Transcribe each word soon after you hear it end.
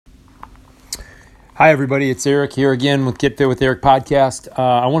Hi, everybody. It's Eric here again with Get Fit with Eric podcast.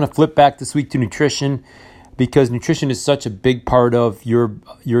 I want to flip back this week to nutrition because nutrition is such a big part of your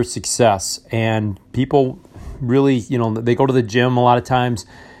success. And people really, they go to the gym a lot of times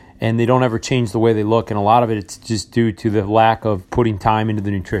and they don't ever change the way they look. And a lot of it's just due to the lack of putting time into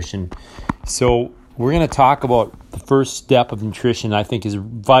the nutrition. So we're going to talk about the first step of nutrition I think is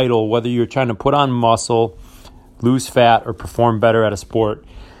vital, whether you're trying to put on muscle, lose fat, or perform better at a sport.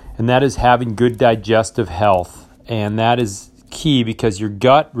 And that is having good digestive health. And that is key because your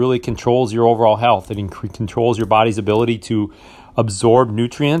gut really controls your overall health. It controls your body's ability to absorb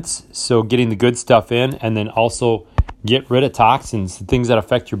nutrients, so getting the good stuff in, and then also get rid of toxins, the things that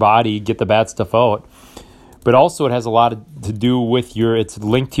affect your body, get the bad stuff out. But also it has a lot to do with it's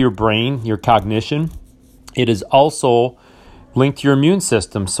linked to your brain, your cognition. It is also linked to your immune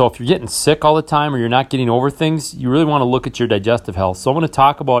system. So if you're getting sick all the time or you're not getting over things, you really want to look at your digestive health. So I'm going to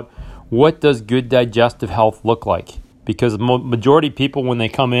talk about what does good digestive health look like, because the majority of people, when they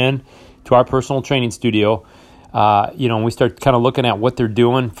come in to our personal training studio, we start kind of looking at what they're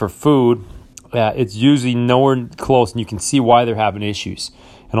doing for food. It's usually nowhere close, and you can see why they're having issues.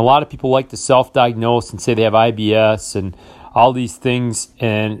 And a lot of people like to self-diagnose and say they have IBS and all these things,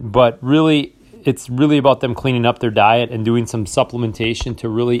 but really, it's really about them cleaning up their diet and doing some supplementation to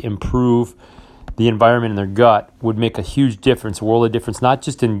really improve the environment in their gut would make a huge difference, a world of difference, not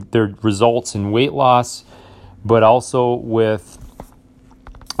just in their results in weight loss, but also with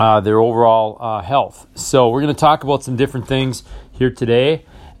their overall health. So we're going to talk about some different things here today,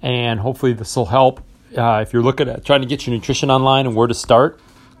 and hopefully this will help. If you're looking at trying to get your nutrition online and where to start,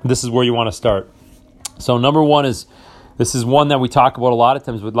 this is where you want to start. So number one is, this is one that we talk about a lot of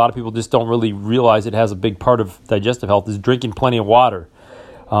times, but a lot of people just don't really realize it has a big part of digestive health, is drinking plenty of water.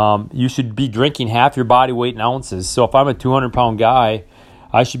 You should be drinking half your body weight in ounces. So if I'm a 200-pound guy,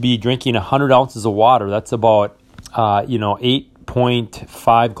 I should be drinking 100 ounces of water. That's about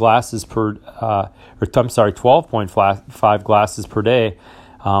 8.5 glasses 12.5 glasses per day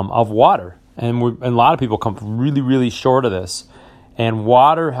of water. And a lot of people come really, really short of this. And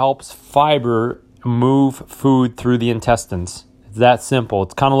water helps fiber move food through the intestines. It's that simple.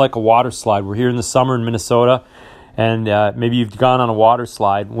 It's kind of like a water slide. We're here in the summer in Minnesota, and maybe you've gone on a water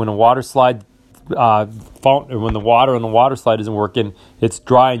slide. When a water slide when the water on the water slide isn't working, it's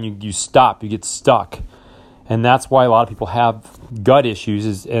dry and you stop. You get stuck, and that's why a lot of people have gut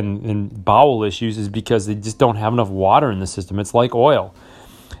issues and bowel issues, is because they just don't have enough water in the system. It's like oil,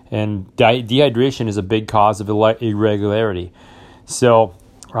 and dehydration is a big cause of irregularity. So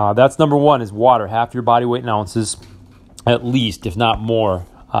that's number one, is water, half your body weight in ounces, at least, if not more.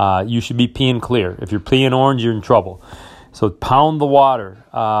 You should be peeing clear. If you're peeing orange, you're in trouble. So pound the water,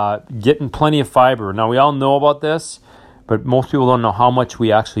 getting plenty of fiber. Now, we all know about this, but most people don't know how much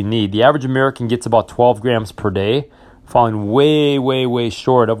we actually need. The average American gets about 12 grams per day, falling way, way, way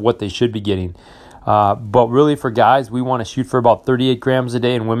short of what they should be getting. But really for guys, we want to shoot for about 38 grams a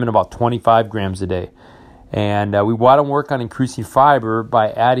day, and women about 25 grams a day. And we want to work on increasing fiber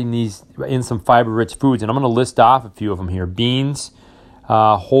by adding these in some fiber-rich foods. And I'm going to list off a few of them here. Beans,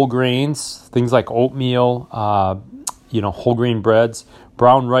 whole grains, things like oatmeal, whole grain breads.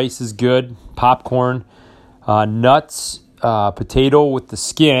 Brown rice is good. Popcorn, nuts, potato with the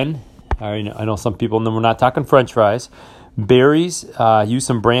skin. I know some people, and then we're not talking French fries. Berries, use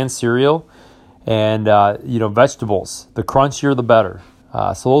some bran cereal. And, vegetables. The crunchier, the better.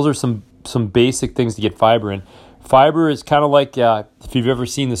 So those are some basic things to get fiber in. Fiber is kind of like if you've ever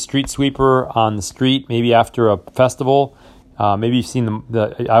seen the street sweeper on the street, maybe after a festival. Maybe you've seen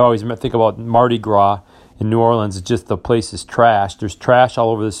I always think about Mardi Gras in New Orleans. It's just the place is trash. There's trash all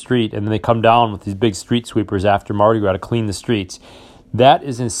over the street, and then they come down with these big street sweepers after Mardi Gras to clean the streets. That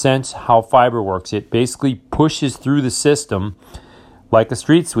is, in a sense, how fiber works. It basically pushes through the system like a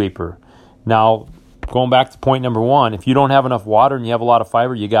street sweeper. Now, going back to point number one, if you don't have enough water and you have a lot of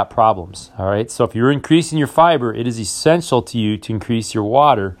fiber, you got problems, all right? So if you're increasing your fiber, it is essential to you to increase your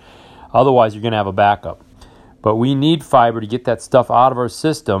water. Otherwise, you're going to have a backup. But we need fiber to get that stuff out of our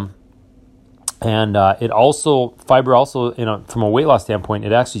system. And fiber also, from a weight loss standpoint,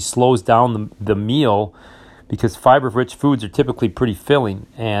 it actually slows down the meal, because fiber-rich foods are typically pretty filling,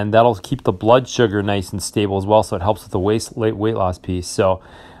 and that'll keep the blood sugar nice and stable as well, so it helps with the weight loss piece. So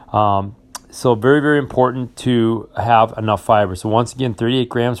very, very important to have enough fiber. So once again, 38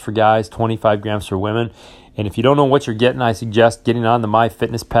 grams for guys, 25 grams for women. And if you don't know what you're getting, I suggest getting on the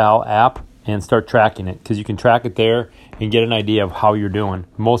MyFitnessPal app and start tracking it, because you can track it there and get an idea of how you're doing.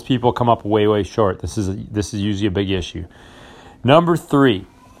 Most people come up way, way short. This is usually a big issue. Number 3,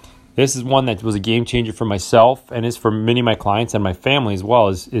 this is one that was a game changer for myself and is for many of my clients and my family as well,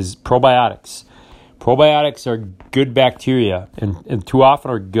 is probiotics. Probiotics are good bacteria, and too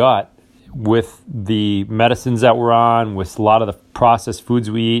often our gut, with the medicines that we're on, with a lot of the processed foods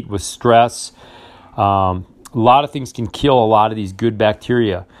we eat, with stress, a lot of things can kill a lot of these good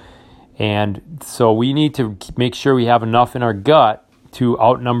bacteria. And so we need to make sure we have enough in our gut to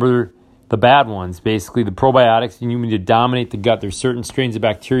outnumber the bad ones. Basically, the probiotics, you need to dominate the gut. There's certain strains of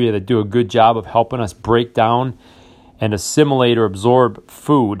bacteria that do a good job of helping us break down and assimilate or absorb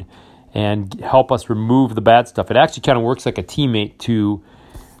food and help us remove the bad stuff. It actually kind of works like a teammate to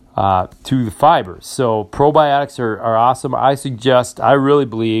the fibers. So probiotics are awesome. I really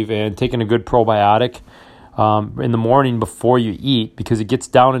believe in taking a good probiotic in the morning before you eat, because it gets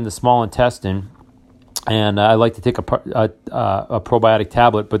down in the small intestine. And I like to take a probiotic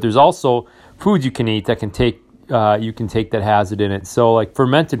tablet. But there's also foods you can eat that you can take that has it in it. So like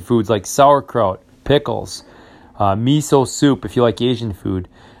fermented foods like sauerkraut, pickles, miso soup if you like Asian food.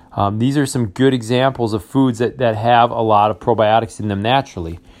 These are some good examples of foods that have a lot of probiotics in them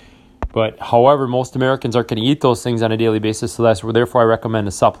naturally. But however, most Americans aren't going to eat those things on a daily basis, so therefore I recommend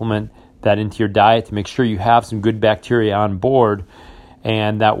to supplement that into your diet to make sure you have some good bacteria on board.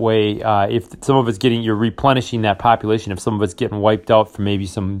 And that way, if some of you're replenishing that population. If some of it's getting wiped out from maybe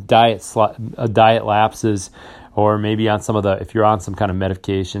some diet lapses, or maybe on if you're on some kind of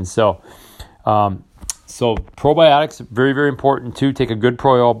medication. So probiotics, very, very important too. Take a good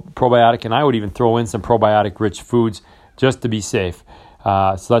probiotic, and I would even throw in some probiotic-rich foods just to be safe.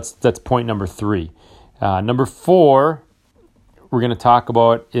 So that's point number 3. Number 4, we're going to talk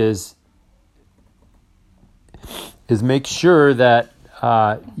about is make sure that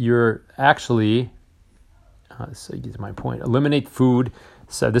you're actually, so you get to my point, eliminate food.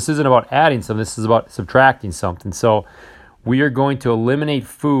 So this isn't about adding something, this is about subtracting something. So we are going to eliminate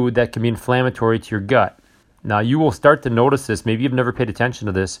food that can be inflammatory to your gut. Now you will start to notice this, maybe you've never paid attention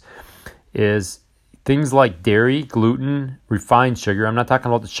to this, is things like dairy, gluten, refined sugar. I'm not talking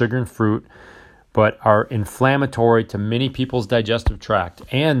about the sugar and fruit, but are inflammatory to many people's digestive tract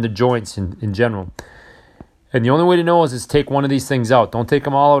and the joints in general. And the only way to know is take one of these things out. Don't take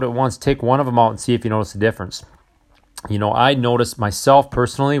them all out at once. Take one of them out and see if you notice a difference. I notice myself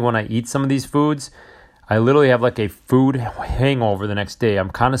personally when I eat some of these foods, I literally have like a food hangover the next day. I'm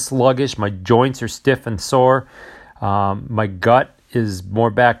kind of sluggish. My joints are stiff and sore. My gut is more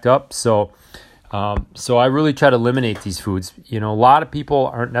backed up. So I really try to eliminate these foods. A lot of people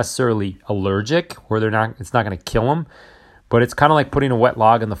aren't necessarily allergic, where it's not going to kill them. But it's kind of like putting a wet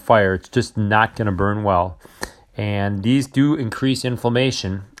log in the fire. It's just not going to burn well. And these do increase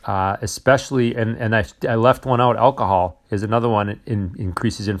inflammation, especially, and I left one out, alcohol is another one.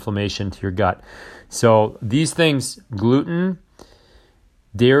 Increases inflammation to your gut. So these things, gluten,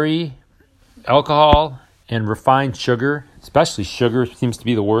 dairy, alcohol, and refined sugar, especially sugar seems to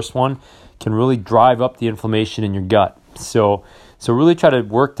be the worst one, can really drive up the inflammation in your gut. So really try to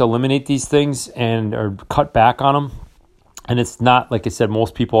work to eliminate these things or cut back on them. And it's not, like I said,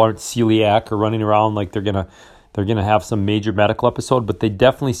 most people aren't celiac or running around like they're gonna have some major medical episode, but they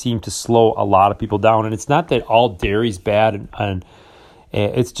definitely seem to slow a lot of people down. And it's not that all dairy is bad, and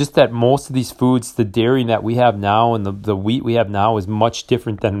it's just that most of these foods, the dairy that we have now and the wheat we have now is much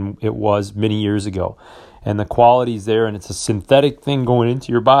different than it was many years ago. And the quality is there, and it's a synthetic thing going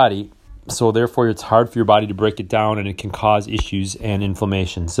into your body. So therefore, it's hard for your body to break it down, and it can cause issues and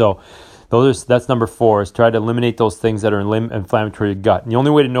inflammation. So that's number 4, is try to eliminate those things that are inflammatory to your gut. And the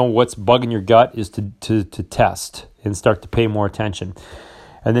only way to know what's bugging your gut is to test and start to pay more attention.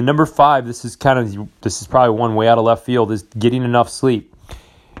 And then number 5, this is probably one way out of left field, is getting enough sleep.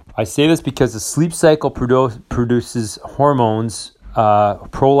 I say this because the sleep cycle produces hormones,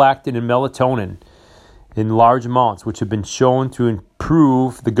 prolactin and melatonin, in large amounts, which have been shown to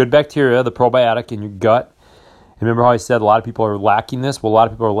improve the good bacteria, the probiotic in your gut. Remember how I said a lot of people are lacking this? Well, a lot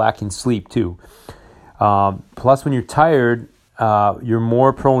of people are lacking sleep too. Plus, when you're tired, you're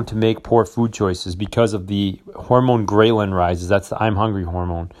more prone to make poor food choices because of the hormone ghrelin rises. That's the I'm hungry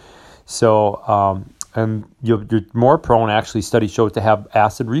hormone. So, and you're more prone, actually, studies show, to have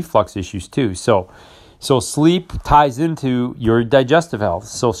acid reflux issues too. So sleep ties into your digestive health.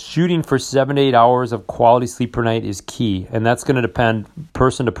 So shooting for 7 to 8 hours of quality sleep per night is key. And that's going to depend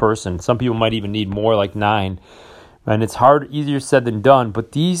person to person. Some people might even need more, like 9. And it's easier said than done,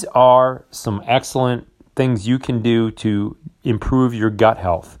 but these are some excellent things you can do to improve your gut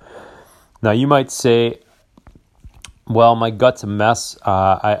health. Now, you might say, well, my gut's a mess.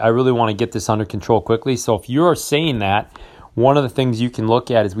 I really want to get this under control quickly. So if you're saying that, one of the things you can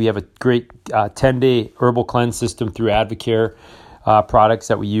look at is we have a great 10-day herbal cleanse system through Advocare. products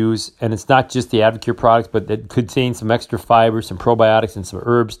that we use. And it's not just the Advocare products, but it contains some extra fiber, some probiotics, and some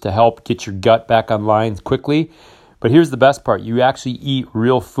herbs to help get your gut back online quickly. But here's the best part. You actually eat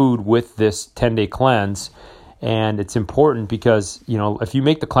real food with this 10-day cleanse. And it's important because, if you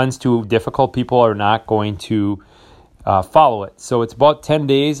make the cleanse too difficult, people are not going to follow it. So it's about 10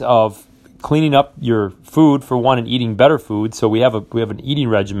 days of cleaning up your food for one and eating better food. So we have an eating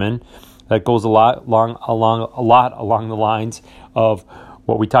regimen that goes a lot along the lines of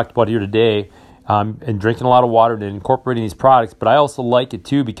what we talked about here today, and drinking a lot of water and incorporating these products. But I also like it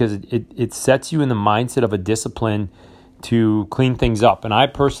too because it sets you in the mindset of a discipline to clean things up. And I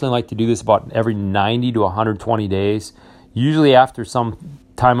personally like to do this about every 90 to 120 days, usually after some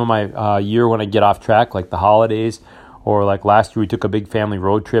time of my year when I get off track, like the holidays, or like last year we took a big family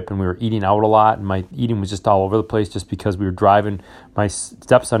road trip and we were eating out a lot, and my eating was just all over the place just because we were driving my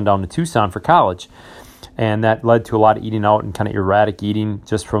stepson down to Tucson for college. And that led to a lot of eating out and kind of erratic eating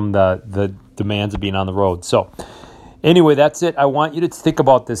just from the demands of being on the road. So anyway, that's it. I want you to think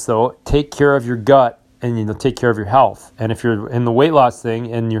about this though. Take care of your gut and take care of your health. And if you're in the weight loss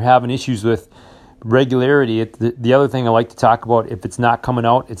thing and you're having issues with regularity, the other thing I like to talk about, if it's not coming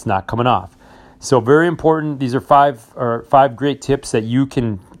out, it's not coming off. So very important. These are five great tips that you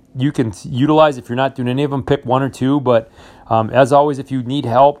can utilize. If you're not doing any of them, pick one or two. But as always, if you need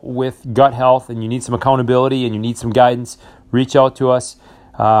help with gut health and you need some accountability and you need some guidance, reach out to us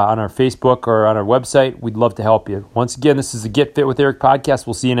on our Facebook or on our website. We'd love to help you. Once again, this is the Get Fit with Eric podcast.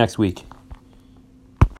 We'll see you next week.